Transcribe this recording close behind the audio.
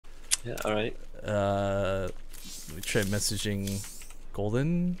Yeah, alright. Let me try messaging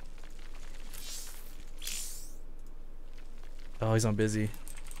Golden. Oh, he's on busy.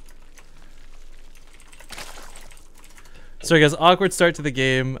 Sorry guys, awkward start to the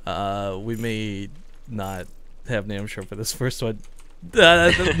game. We may not have Namshar for this first one.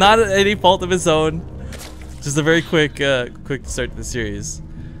 Not any fault of his own. Just a very quick start to the series.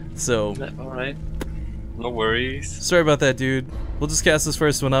 So, Alright. No worries. sorry about that, dude. We'll just cast this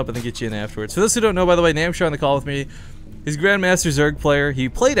first one up and then get you in afterwards. For those who don't know, by the way, Namshar on the call with me. He's Grandmaster Zerg player. He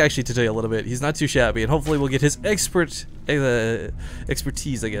played actually today a little bit. He's not too shabby, and hopefully we'll get his expertise,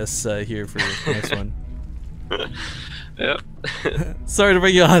 I guess, here for the next one. Yep. Sorry to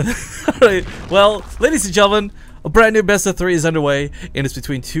bring you on. Alright, well, ladies and gentlemen, a brand new best of 3 is underway, and it's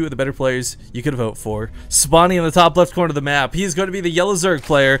between two of the better players you could vote for. Spawning in the top left corner of the map, he is going to be the Yellow Zerg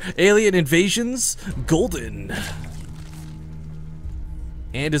player, Alien Invasions, Golden.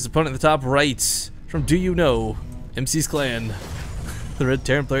 And his opponent in the top right, from Do You Know, MC's Clan, the Red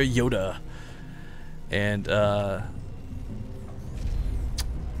Terran player, Yoda. And,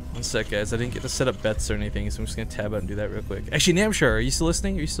 one sec, guys. I didn't get to set up bets or anything, so I'm just gonna tab out and do that real quick. Actually, Namshar, are you still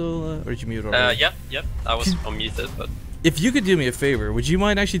listening? Are you still, or did you mute already? Yep. I was unmuted, but... If you could do me a favor, would you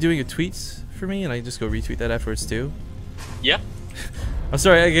mind actually doing a tweet for me, and I just go retweet that afterwards too? Yeah. I'm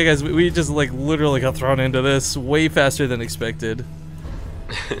sorry, okay, guys. We just like literally got thrown into this way faster than expected.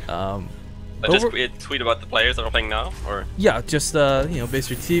 I just tweet about the players that are playing now, or? Yeah, just you know, base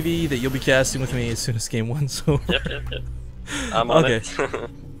your TV that you'll be casting with me as soon as game one's over. Yep. I'm on it.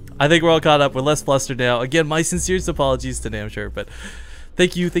 I think we're all caught up. We're less flustered now. Again, my sincerest apologies to Namshar, but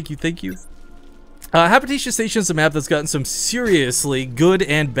thank you. Habitation Station is a map that's gotten some seriously good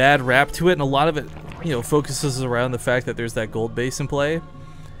and bad rap to it, and a lot of it, you know, focuses around the fact that there's that gold base in play.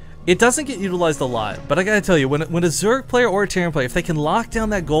 It doesn't get utilized a lot, but I gotta tell you, when a Zerg player or a Terran player, if they can lock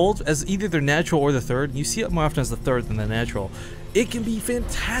down that gold as either their natural or the third, and you see it more often as the third than the natural, it can be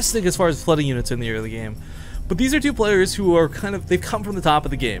fantastic as far as flooding units in the early game. But these are two players who are they've come from the top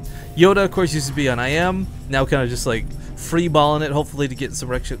of the game. Yoda, of course, used to be on IM, now kind of just like free balling it, hopefully to get some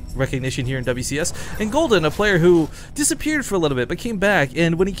recognition here in WCS. And Golden, a player who disappeared for a little bit, but came back.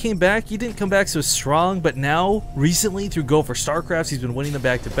 And when he came back, he didn't come back so strong, but now, recently, through Go for StarCrafts, he's been winning them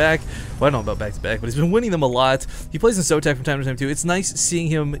back-to-back. Well, I don't know about back-to-back, but he's been winning them a lot. He plays in SOTAC from time to time, too. It's nice seeing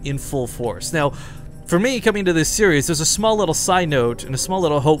him in full force. Now, for me, coming into this series, there's a small little side note and a small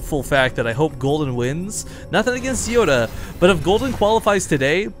little hopeful fact that I hope Golden wins. Nothing against Yoda, but if Golden qualifies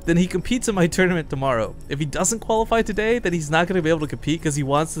today, then he competes in my tournament tomorrow. If he doesn't qualify today, then he's not going to be able to compete because he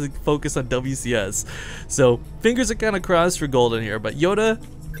wants to focus on WCS. So, fingers are kind of crossed for Golden here, but Yoda,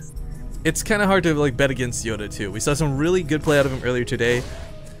 it's kind of hard to like bet against Yoda too. We saw some really good play out of him earlier today,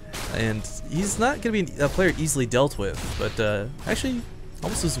 and he's not going to be a player easily dealt with, but actually,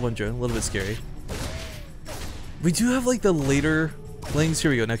 almost loses one drone, a little bit scary. We do have like the later lanes. Here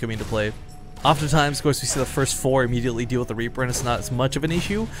we go, now coming into play. Oftentimes, of course, we see the first 4 immediately deal with the Reaper, and it's not as much of an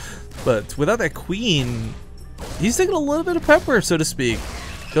issue. But without that Queen, he's taking a little bit of pepper, so to speak.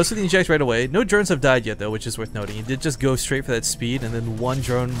 Goes for the inject right away. No drones have died yet, though, which is worth noting. He did just go straight for that speed, and then 1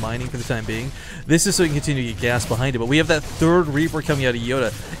 drone mining for the time being. This is so he can continue to get gas behind it. But we have that 3rd Reaper coming out of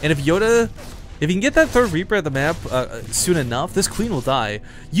Yoda. And if he can get that 3rd Reaper at the map soon enough, this Queen will die.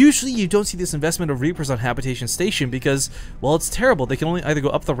 Usually you don't see this investment of Reapers on Habitation Station because, well, it's terrible. They can only either go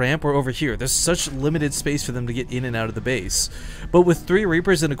up the ramp or over here. There's such limited space for them to get in and out of the base. But with 3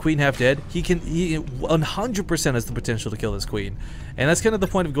 Reapers and a Queen half dead, he 100% has the potential to kill this Queen. And that's kind of the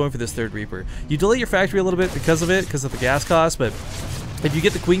point of going for this 3rd Reaper. You delay your factory a little bit because of the gas cost, but if you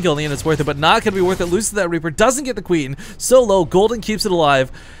get the Queen kill in the end, it's worth it, but not going to be worth it. Loses that Reaper, doesn't get the Queen. So low, Golden keeps it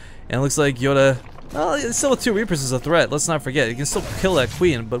alive. And it looks like Yoda, well, still with 2 Reapers is a threat, let's not forget. You can still kill that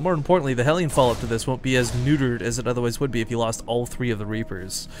Queen, but more importantly, the Hellion follow-up to this won't be as neutered as it otherwise would be if you lost all 3 of the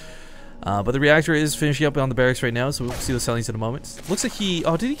Reapers. But the reactor is finishing up on the barracks right now, so we'll see those Hellions in a moment. Looks like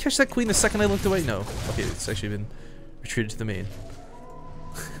oh, did he catch that Queen the second I looked away? No. Okay, it's actually been retreated to the main.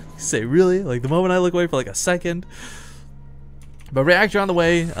 Say, really? Like, the moment I look away for like a second? But reactor on the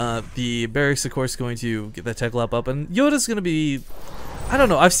way, the barracks, of course, going to get that tech lap up, and Yoda's going to be... I don't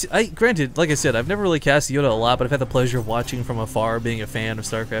know, granted, like I said, I've never really cast Yoda a lot, but I've had the pleasure of watching from afar, being a fan of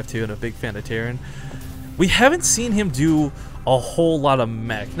StarCraft 2 and a big fan of Terran. We haven't seen him do a whole lot of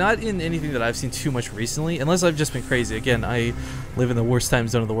mech, not in anything that I've seen too much recently, unless I've just been crazy. Again, I live in the worst time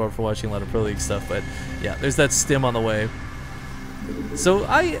zone in the world for watching a lot of Pro League stuff, but yeah, there's that stim on the way. So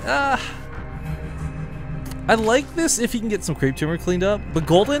I like this if he can get some creep tumor cleaned up, but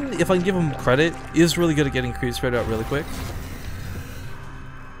Golden, if I can give him credit, is really good at getting creep spread out really quick.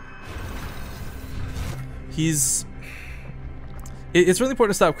 It's really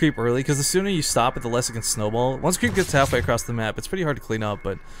important to stop creep early, because the sooner you stop it, the less it can snowball. Once creep gets halfway across the map, it's pretty hard to clean up,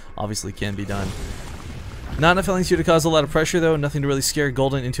 but obviously can be done. Not enough Hellions here to cause a lot of pressure, though. Nothing to really scare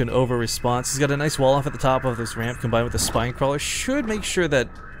Golden into an over-response. He's got a nice wall off at the top of this ramp, combined with the Spine Crawler. Should make sure that,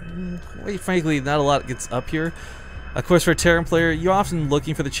 quite frankly, not a lot gets up here. Of course, for a Terran player, you're often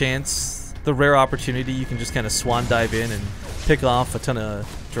looking for the chance, the rare opportunity. You can just kind of swan dive in and pick off a ton of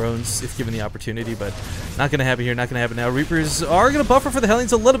drones if given the opportunity, but not going to happen here, not going to happen now. Reapers are going to buffer for the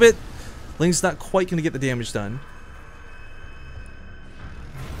Hellions a little bit. Ling's not quite going to get the damage done.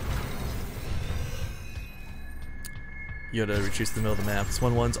 Yoda retreats to the middle of the map. This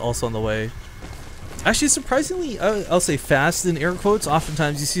 1-1's also on the way. Actually, surprisingly, I'll say fast in air quotes.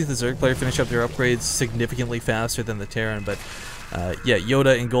 Oftentimes you see the Zerg player finish up their upgrades significantly faster than the Terran, but yeah,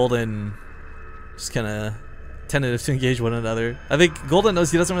 Yoda and Golden just kind of tentative to engage one another. I think Golden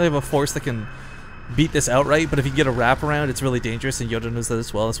knows he doesn't really have a force that can beat this outright, but if he can get a wraparound, it's really dangerous, and Yoda knows that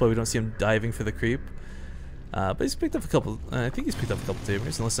as well. That's why we don't see him diving for the creep. But he's picked up a couple, I think he's picked up a couple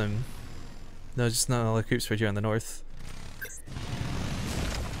tamers, unless I'm... No, just not all the creeps right here on the north.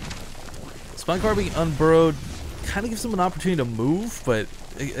 Spawn car being unburrowed kind of gives him an opportunity to move, but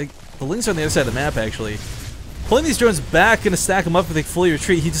the Lings are on the other side of the map, actually. Pulling these drones back, gonna stack them up if they fully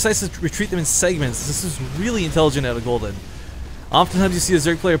retreat. He decides to retreat them in segments. This is really intelligent out of Golden. Oftentimes you see a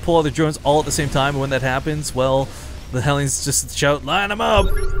Zerg player pull all their drones all at the same time, and when that happens, well, the Hellions just shout, "Line them up!"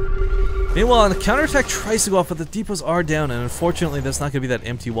 Meanwhile, the counterattack tries to go off, but the depots are down, and unfortunately, that's not going to be that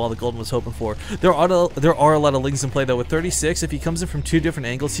empty wall that Golden was hoping for. There are a lot of Lings in play, though. With 36, if he comes in from 2 different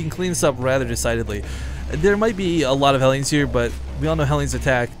angles, he can clean this up rather decidedly. There might be a lot of Hellions here, but we all know Hellions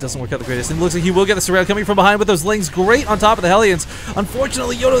attack doesn't work out the greatest. And it looks like he will get the surround coming from behind with those Lings great on top of the Hellions.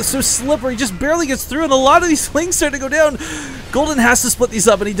 Unfortunately, Yoda is so slippery, just barely gets through, and a lot of these Lings start to go down. Golden has to split these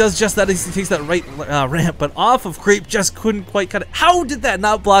up, and he does just that. He takes that right ramp, but off of creep, just couldn't quite cut it. How did that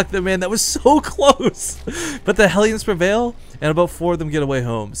not block them in? That was so close. But the Hellions prevail, and about 4 of them get away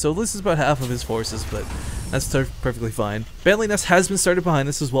home. So this is about half of his forces, but that's perfectly fine. Bentley Nest has been started behind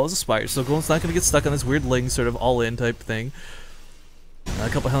this as well as Aspire, so Golden's not going to get stuck on this weird Ling sort of all-in type thing. A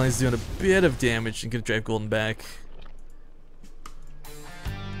couple of Hellions doing a bit of damage and going to drive Golden back.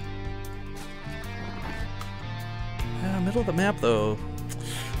 Middle of the map, though.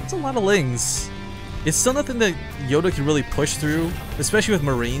 That's a lot of Lings. It's still nothing that Yoda can really push through, especially with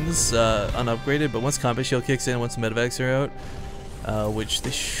Marines unupgraded, but once Combat Shield kicks in, once Medevacs are out, which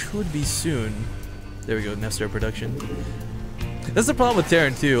they should be soon. There we go, now start production. That's the problem with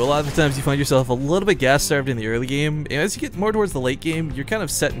Terran, too. A lot of the times you find yourself a little bit gas-starved in the early game, and as you get more towards the late game, you're kind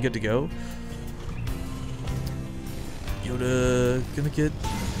of set and good to go. Yoda gonna get...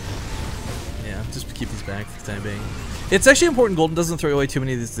 Yeah, just keep these back for the time being. It's actually important Golden doesn't throw away too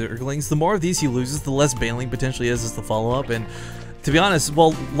many of these Zerglings. The more of these he loses, the less bailing potentially is as the follow-up, and to be honest,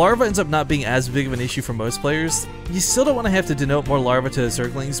 while Larva ends up not being as big of an issue for most players, you still don't want to have to denote more Larva to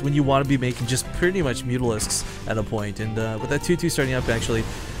Zerglings when you want to be making just pretty much Mutalisks at a point. And with that 2-2 starting up, actually,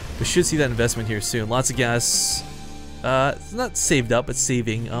 we should see that investment here soon. Lots of gas. It's not saved up, but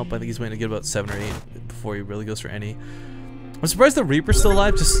saving up. I think he's going to get about 7 or 8 before he really goes for any. I'm surprised the Reaper's still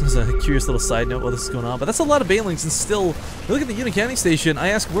alive, just as a curious little side note while this is going on. But that's a lot of Banelings, and still, if you look at the unit canning station, I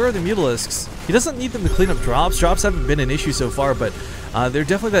ask, where are the Mutalisks? He doesn't need them to clean up drops. Drops haven't been an issue so far, but they're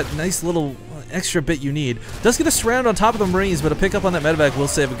definitely that nice little extra bit you need. Does get a surround on top of the Marines, but a pick up on that medevac will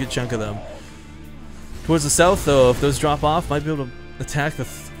save a good chunk of them. Towards the south, though, if those drop off, might be able to attack the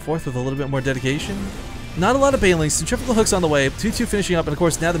 4th with a little bit more dedication. Not a lot of Banelings. Centrifugal Hook's on the way. 2-2 finishing up, and of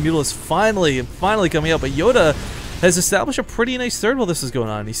course now the Mutalisks finally coming up, but Yoda has established a pretty nice third while this is going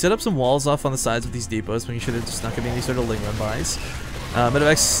on. He set up some walls off on the sides of these depots when he should have just not going to be any sort of Ling run-bys.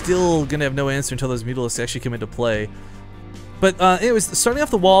 Medevac's still going to have no answer until those Mutalisks actually come into play. But anyways, starting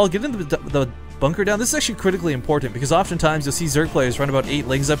off the wall, getting the bunker down, this is actually critically important because oftentimes you'll see Zerg players run about 8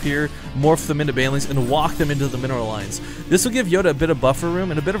 Lings up here, morph them into Banelings, and walk them into the mineral lines. This will give Yoda a bit of buffer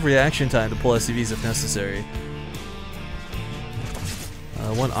room and a bit of reaction time to pull SCVs if necessary.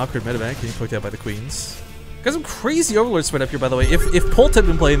 One awkward medevac getting poked out by the Queens. Got some crazy Overlord spread up here, by the way. If Pult had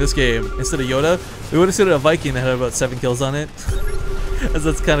been playing this game instead of Yoda, we would have seen a Viking that had about 7 kills on it. As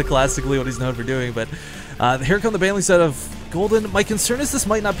that's kind of classically what he's known for doing. But here come the Banelings out of Golden. My concern is this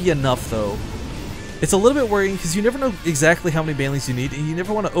might not be enough, though. It's a little bit worrying because you never know exactly how many Banelings you need, and you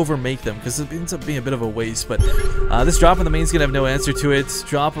never want to overmake them because it ends up being a bit of a waste. But this drop on the main's going to have no answer to it.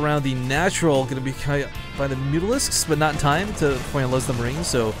 Drop around the natural going to be by the Mutalisks, but not in time to point and loads the Marines.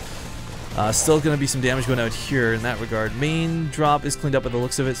 So still going to be some damage going out here in that regard. Main drop is cleaned up by the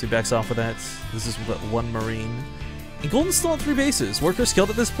looks of it, so he backs off with that. This is what, 1 Marine. And Golden's still on 3 bases. Workers killed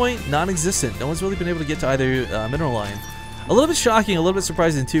at this point, non-existent. No one's really been able to get to either mineral line. A little bit shocking, a little bit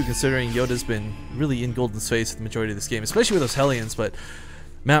surprising too, considering Yoda's been really in Golden's face for the majority of this game, especially with those Hellions, but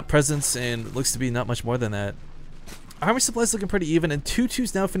map presence and looks to be not much more than that. Army supply's looking pretty even, and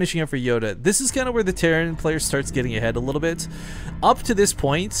 2-2's now finishing up for Yoda. This is kind of where the Terran player starts getting ahead a little bit. Up to this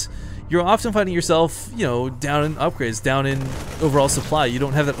point, you're often finding yourself, you know, down in upgrades, down in overall supply. You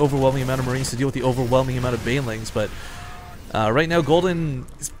don't have that overwhelming amount of Marines to deal with the overwhelming amount of Banelings, but right now Golden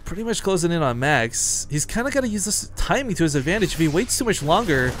is pretty much closing in on max. He's kind of got to use this timing to his advantage. If he waits too much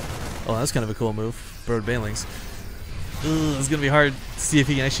longer... Oh, that's kind of a cool move. Bird Banelings. It's going to be hard to see if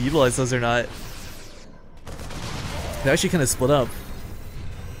he can actually utilize those or not. They actually kind of split up.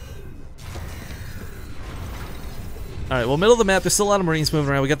 Alright, well, middle of the map, there's still a lot of Marines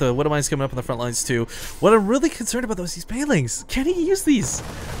moving around. We got the Widow Mines coming up on the front lines, too. What I'm really concerned about, though, is these Banelings. Can he use these?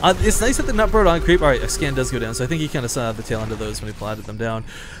 It's nice that they're not brought on creep. Alright, a scan does go down, so I think he kind of saw the tail end of those when he plotted them down.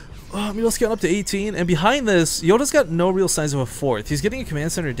 Oh, Mule's getting up to 18, and behind this, Yoda's got no real signs of a fourth. He's getting a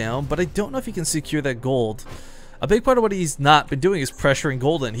command center down, but I don't know if he can secure that gold. A big part of what he's not been doing is pressuring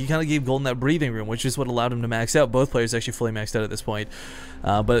Golden. He kind of gave Golden that breathing room, which is what allowed him to max out. Both players actually fully maxed out at this point.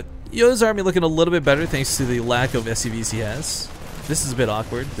 But Yoda's army looking a little bit better thanks to the lack of SCVs he has. This is a bit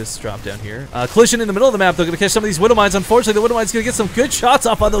awkward, this drop down here. Collision in the middle of the map, they're going to catch some of these Widow Mines. Unfortunately, the Widow Mines going to get some good shots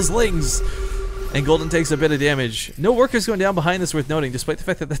off on those Lings. And Golden takes a bit of damage. No workers going down behind this worth noting, despite the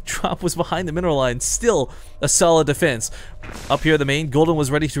fact that the drop was behind the mineral line. Still a solid defense. Up here at the main, Golden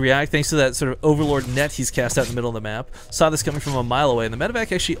was ready to react thanks to that sort of Overlord net he's cast out in the middle of the map. Saw this coming from a mile away, and the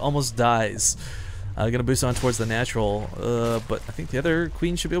medevac actually almost dies. Gonna boost on towards the natural, but I think the other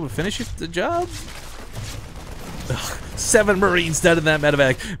Queen should be able to finish the job. Ugh, 7 Marines dead in that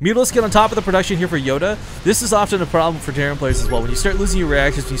medevac. Mutalisk get on top of the production here for Yoda. This is often a problem for Terran players as well. When you start losing your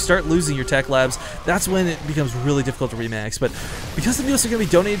reactors, when you start losing your tech labs, that's when it becomes really difficult to remax. But because the Mutalisks are going to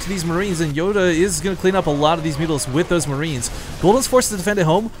be donated to these Marines, and Yoda is going to clean up a lot of these Mutalisks with those Marines, Golden's forced to defend at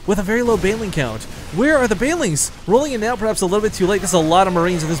home with a very low Baneling count. Where are the Banelings? Rolling in now perhaps a little bit too late. There's a lot of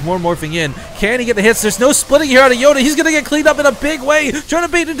Marines and there's more morphing in. Can he get the hits? There's no splitting here out of Yoda. He's going to get cleaned up in a big way. Trying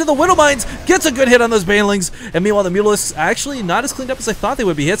to bait into the Widow Mines. Gets a good hit on those Banelings. And meanwhile, the Mutalisks actually not as cleaned up as I thought they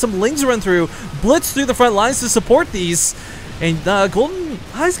would be. He had some Lings run through. Blitz through the front lines to support these. And Golden,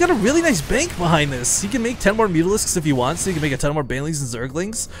 he's got a really nice bank behind this. He can make 10 more Mutalisks if he wants. He can make a ton more Banelings and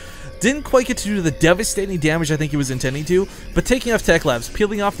Zerglings. Didn't quite get to do the devastating damage I think he was intending to, but taking off tech labs,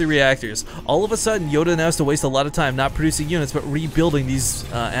 peeling off the reactors. All of a sudden, Yoda now has to waste a lot of time not producing units, but rebuilding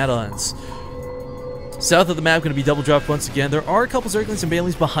these add-ons. South of the map, going to be double dropped once again. There are a couple Zerglings and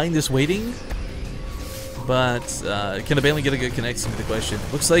Banelings behind this waiting, but can a Baneling get a good connection to the question?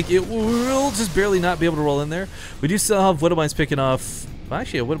 Looks like it will just barely not be able to roll in there. We do still have Widow Mines picking off. Well,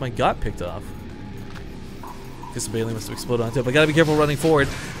 actually, a Widow Mine got picked off. Guess the Baneling must have exploded onto it, but gotta be careful running forward.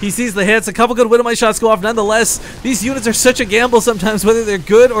 He sees the hits, a couple good Widow Mine shots go off nonetheless. These units are such a gamble sometimes, whether they're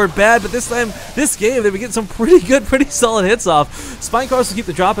good or bad, but this time, this game, they've been getting some pretty good, pretty solid hits off. Spinecars will keep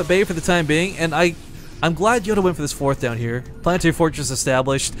the drop at bay for the time being, and I'm glad Yoda went for this fourth down here. Planetary Fortress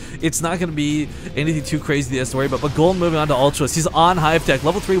established. It's not going to be anything too crazy that he has to worry about, but Golden moving on to Ultras. He's on Hive Tech.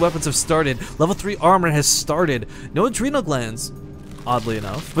 Level 3 weapons have started. Level 3 armor has started. No adrenal glands, oddly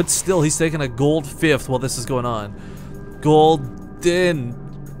enough, but still, he's taking a gold 5th while this is going on. Golden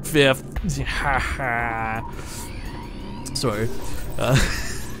 5th. Sorry.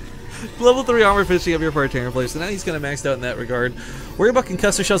 Level 3 armor finishing up here for our Terran player, so now he's kind of maxed out in that regard. Worry about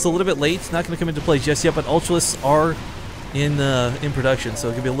concussor shells a little bit late, not going to come into play just yet, but Ultralists are in production, so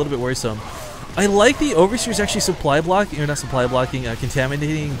it can be a little bit worrisome. I like the Overseer's actually supply blocking, or not supply blocking,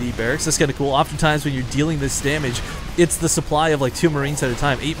 contaminating the barracks. That's kind of cool. Oftentimes when you're dealing this damage, it's the supply of like 2 Marines at a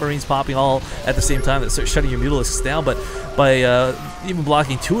time, 8 Marines popping all at the same time that start shutting your Mutalisks down, but by even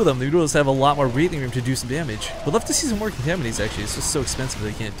blocking 2 of them, the Mutalisks have a lot more breathing room to do some damage. We'd love to see some more contaminates actually, it's just so expensive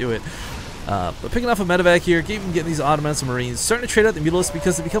they can't do it. But picking off a medevac here, getting these odd amounts of Marines, starting to trade out the Mutalisks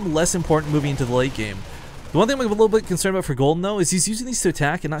because they become less important moving into the late game. The one thing I'm a little bit concerned about for Golden, though, is he's using these to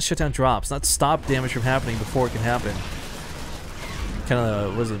attack and not shut down drops, not stop damage from happening before it can happen. Kind of,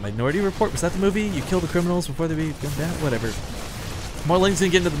 what was it, Minority Report? Was that the movie? You kill the criminals before they become bad? Whatever. More Ling's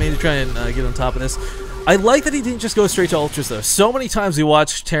gonna get into the main to try and get on top of this. I like that he didn't just go straight to Ultras, though. So many times we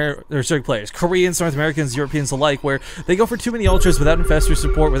watch Zerg players, Koreans, North Americans, Europeans alike, where they go for too many Ultras without Infestor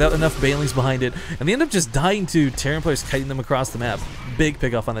support, without enough Banelings behind it, and they end up just dying to Terran players kiting them across the map. Big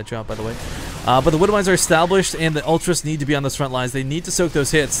pick-off on that jump, by the way. But the Widow Mines are established, and the Ultras need to be on those front lines. They need to soak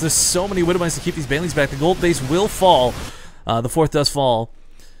those hits. There's so many Widow Mines to keep these Banelings back. The gold base will fall. The 4th does fall.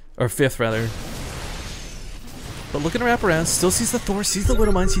 Or 5th, rather. But looking to wrap around, still sees the Thor, sees the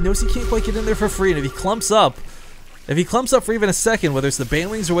Widow Mines. He knows he can't quite get in there for free, and if he clumps up for even a second, whether it's the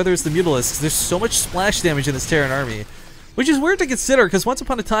Banelings or whether it's the Mutalisks, there's so much splash damage in this Terran army. Which is weird to consider, because once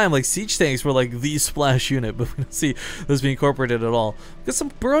upon a time, like, siege tanks were like the splash unit, but we don't see those being incorporated at all. Got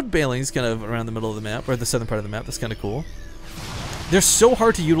some burrowed banelings kind of around the middle of the map, or the southern part of the map. That's kind of cool. They're so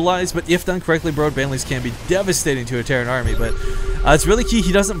hard to utilize, but if done correctly, burrowed banelings can be devastating to a Terran army. But it's really key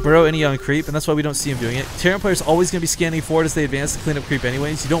he doesn't burrow any on creep, and that's why we don't see him doing it. Terran players always going to be scanning forward as they advance to clean up creep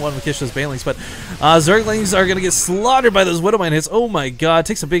anyways. You don't want them to catch those banelings, but Zerglings are going to get slaughtered by those Widowmine hits. Oh my god,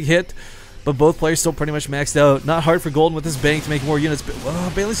 takes a big hit. But both players still pretty much maxed out. Not hard for Golden with this bank to make more units. But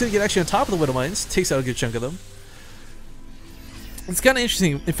Bailey's going to get actually on top of the Widowmines. Takes out a good chunk of them. It's kind of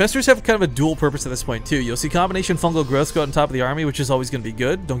interesting. Infestors have kind of a dual purpose at this point too. You'll see combination fungal growth go out on top of the army, which is always going to be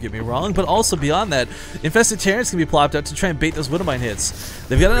good. Don't get me wrong. But also beyond that, infested Terrans can be plopped out to try and bait those Widowmine hits.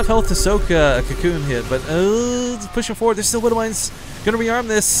 They've got enough health to soak a cocoon hit. But pushing forward. There's still Widowmines. Going to rearm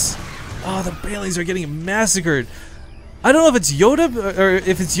this. Oh, the Bailey's are getting massacred. I don't know if it's Yoda, or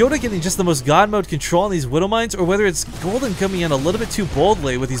if it's Yoda getting just the most god mode control on these Widowmines, or whether it's Golden coming in a little bit too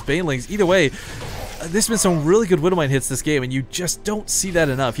boldly with these Banelings. Either way, there's been some really good Widowmine hits this game, and you just don't see that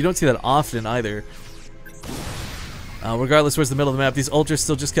enough. You don't see that often either. Regardless where's the middle of the map, these Ultras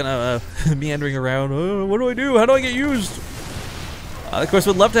still just kind of meandering around. What do I do? How do I get used? Of course,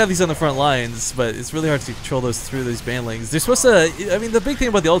 we'd love to have these on the front lines, but it's really hard to control those through these Banelings. They're supposed to, I mean, the big thing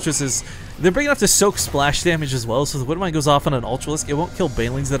about the Ultras is they're big enough to soak splash damage as well, so the Widowmine goes off on an Ultralisk, it won't kill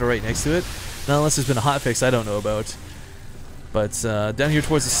Banelings that are right next to it. Not unless there's been a hotfix I don't know about. But down here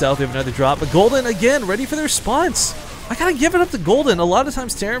towards the south, we have another drop. But Golden, again, ready for the response. I gotta give it up to Golden. A lot of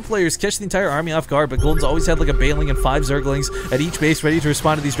times Terran players catch the entire army off guard, but Golden's always had like a Baneling and 5 Zerglings at each base ready to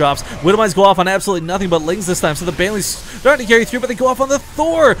respond to these drops. Widowmines go off on absolutely nothing but Lings this time, so the Banelings starting to carry through, but they go off on the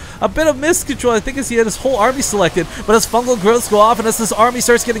Thor. A bit of mist control, I think, as he had his whole army selected, but as fungal growths go off and as this army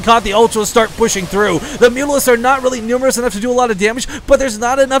starts getting caught, the Ultras start pushing through. The Mutalisks are not really numerous enough to do a lot of damage, but there's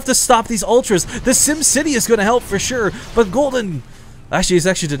not enough to stop these Ultras. The Sim City is going to help for sure, but Golden... Actually, he's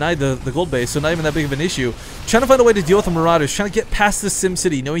actually denied the gold base, so not even that big of an issue. Trying to find a way to deal with the Marauders, trying to get past this Sim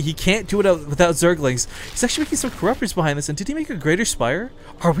City, knowing he can't do it without Zerglings. He's actually making some Corruptors behind this, and did he make a Greater Spire?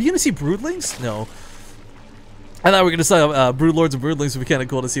 Are we going to see Broodlings? No. I thought we were going to see Broodlords and Broodlings would be kind of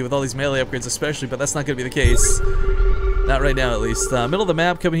cool to see with all these melee upgrades especially, but that's not going to be the case. Not right now, at least. Middle of the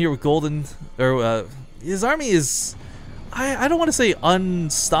map, coming here with Golden, or his army is, I don't want to say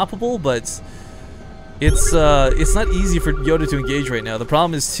unstoppable, but... It's not easy for Yoda to engage right now. The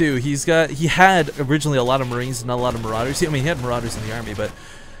problem is too, he had originally a lot of Marines and not a lot of Marauders. I mean, he had Marauders in the army, but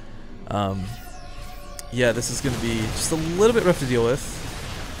yeah, this is going to be just a little bit rough to deal with.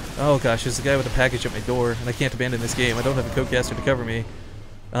 Oh gosh, there's a guy with a package at my door, and I can't abandon this game. I don't have a Codecaster to cover me.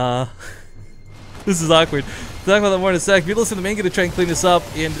 This is awkward. Talk about that more in a sec. Beatles in the main gonna try and clean this up.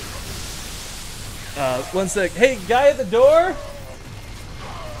 And one sec. Hey, guy at the door.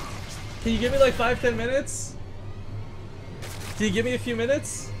 Can you give me like 5-10 minutes? Can you give me a few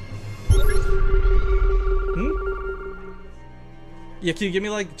minutes? Hmm? Yeah, can you give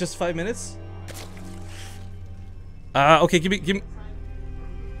me like just 5 minutes? Okay, give me.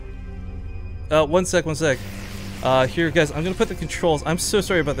 One sec. Here, guys, I'm gonna put the controls. I'm so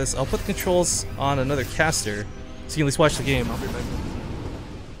sorry about this. I'll put the controls on another caster, so you can at least watch the game. I'll be right back.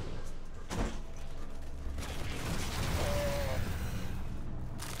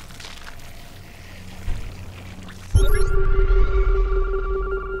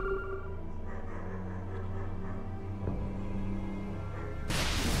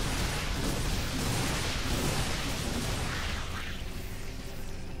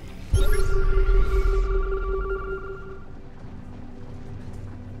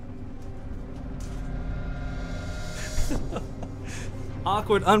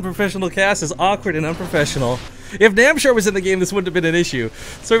 Awkward, unprofessional cast is awkward and unprofessional. If Namshar was in the game, this wouldn't have been an issue.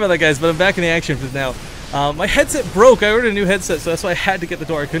 Sorry about that, guys, but I'm back in the action for now. My headset broke. I ordered a new headset, so that's why I had to get the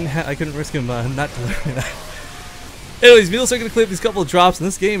door. I couldn't risk him not delivering that. Anyways, Beatles are going to clear these couple of drops, and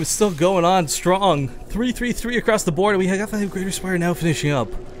this game is still going on strong. 3-3-3 across the board, and we got the Greater Spire now finishing up.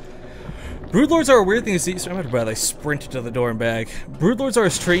 Broodlords are a weird thing to see. Sorry, I'm out of breath. I sprinted to the door and back. Broodlords are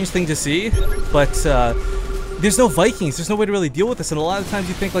a strange thing to see, but there's no Vikings. There's no way to really deal with this, and a lot of times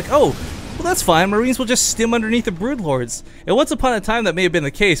you think like, oh, well that's fine. Marines will just stim underneath the Broodlords. And once upon a time that may have been the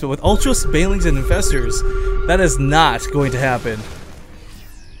case, but with Ultras, Banelings, and Infestors, that is not going to happen.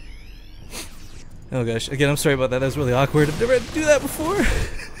 Oh gosh, again, I'm sorry about that. That was really awkward. I've never had to do that before.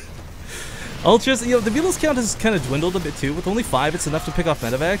 Ultras, you know, the Beatles count has kind of dwindled a bit too. With only 5, it's enough to pick off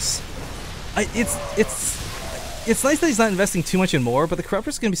Medivacs. It's nice that he's not investing too much in more, but the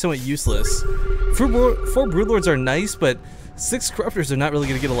Corruptors are going to be somewhat useless. 4 Broodlords are nice, but 6 Corruptors are not really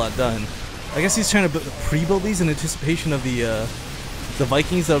going to get a lot done. I guess he's trying to pre-build these in anticipation of the the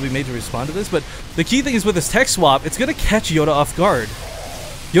Vikings that will be made to respond to this. But the key thing is with this tech swap, it's going to catch Yoda off guard.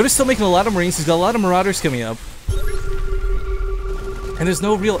 Yoda's still making a lot of Marines. He's got a lot of Marauders coming up. And there's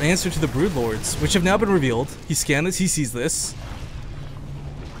no real answer to the Broodlords, which have now been revealed. He scanned this, he sees this.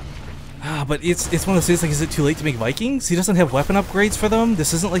 But it's one of those things, like, is it too late to make Vikings? He doesn't have weapon upgrades for them.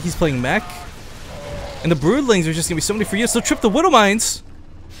 This isn't like he's playing mech. And the Broodlings are just going to be so many for you. So trip the Widow Mines!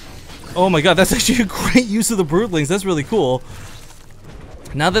 Oh my god, that's actually a great use of the Broodlings. That's really cool.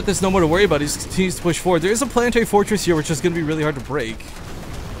 Now that there's no more to worry about, he just continues to push forward. There is a planetary fortress here, which is going to be really hard to break.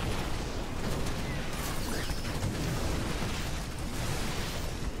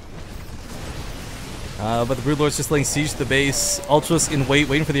 But the Broodlord's just laying siege to the base. Ultras in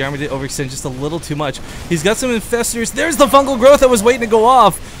waiting for the army to overextend just a little too much. He's got some infestors. There's the fungal growth that was waiting to go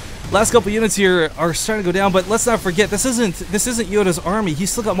off. Last couple units here are starting to go down, but let's not forget, this isn't Yoda's army.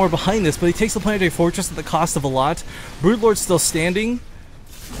 He's still got more behind this, but he takes the planetary fortress at the cost of a lot. Broodlord's still standing.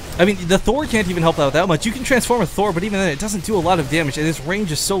 I mean, the Thor can't even help out that much. You can transform a Thor, but even then, it doesn't do a lot of damage, and his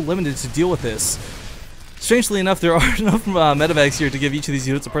range is so limited to deal with this. Strangely enough, there are enough medevacs here to give each of these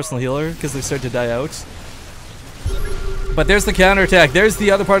units a personal healer, because they start to die out. But there's the counterattack. There's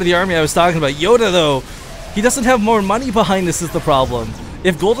the other part of the army I was talking about. Yoda, though, he doesn't have more money behind this is the problem.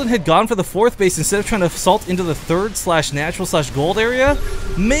 If Golden had gone for the 4th base instead of trying to assault into the 3rd/natural/gold area,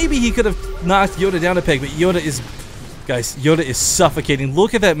 maybe he could have knocked Yoda down a peg, but Yoda is... Guys, Yoda is suffocating.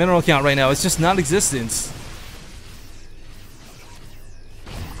 Look at that mineral count right now. It's just non-existent.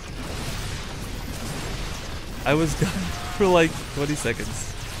 I was gone for like 20 seconds.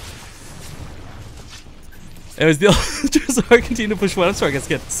 Anyways, the Ultras are continuing to push forward. I'm sorry, guys,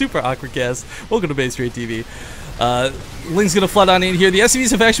 get super awkward cast. Welcome to Base Rate TV. Ling's gonna flood on in here. The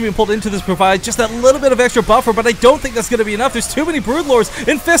SCVs have actually been pulled into this, provide just that little bit of extra buffer, but I don't think that's gonna be enough. There's too many Broodlords,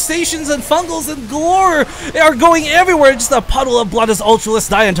 infestations and fungals and galore are going everywhere. Just a puddle of blood as Ultralists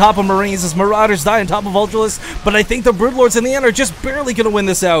die on top of Marines, as Marauders die on top of Ultralists, but I think the Broodlords in the end are just barely gonna win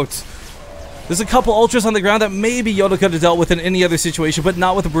this out. There's a couple Ultras on the ground that maybe Yoda could have dealt with in any other situation, but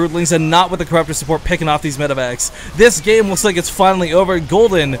not with the Broodlings and not with the Corruptor support picking off these medevacs. This game looks like it's finally over.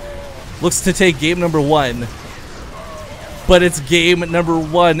 Golden looks to take game number 1. But it's game number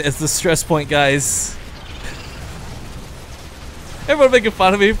 1 as the stress point, guys. Everyone making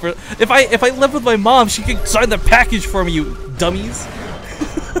fun of me for... If I lived with my mom, she could sign the package for me, you dummies.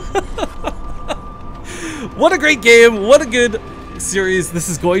 What a great game. What a good... series this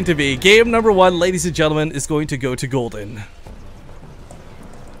is going to be. Game number 1, ladies and gentlemen, is going to go to Golden.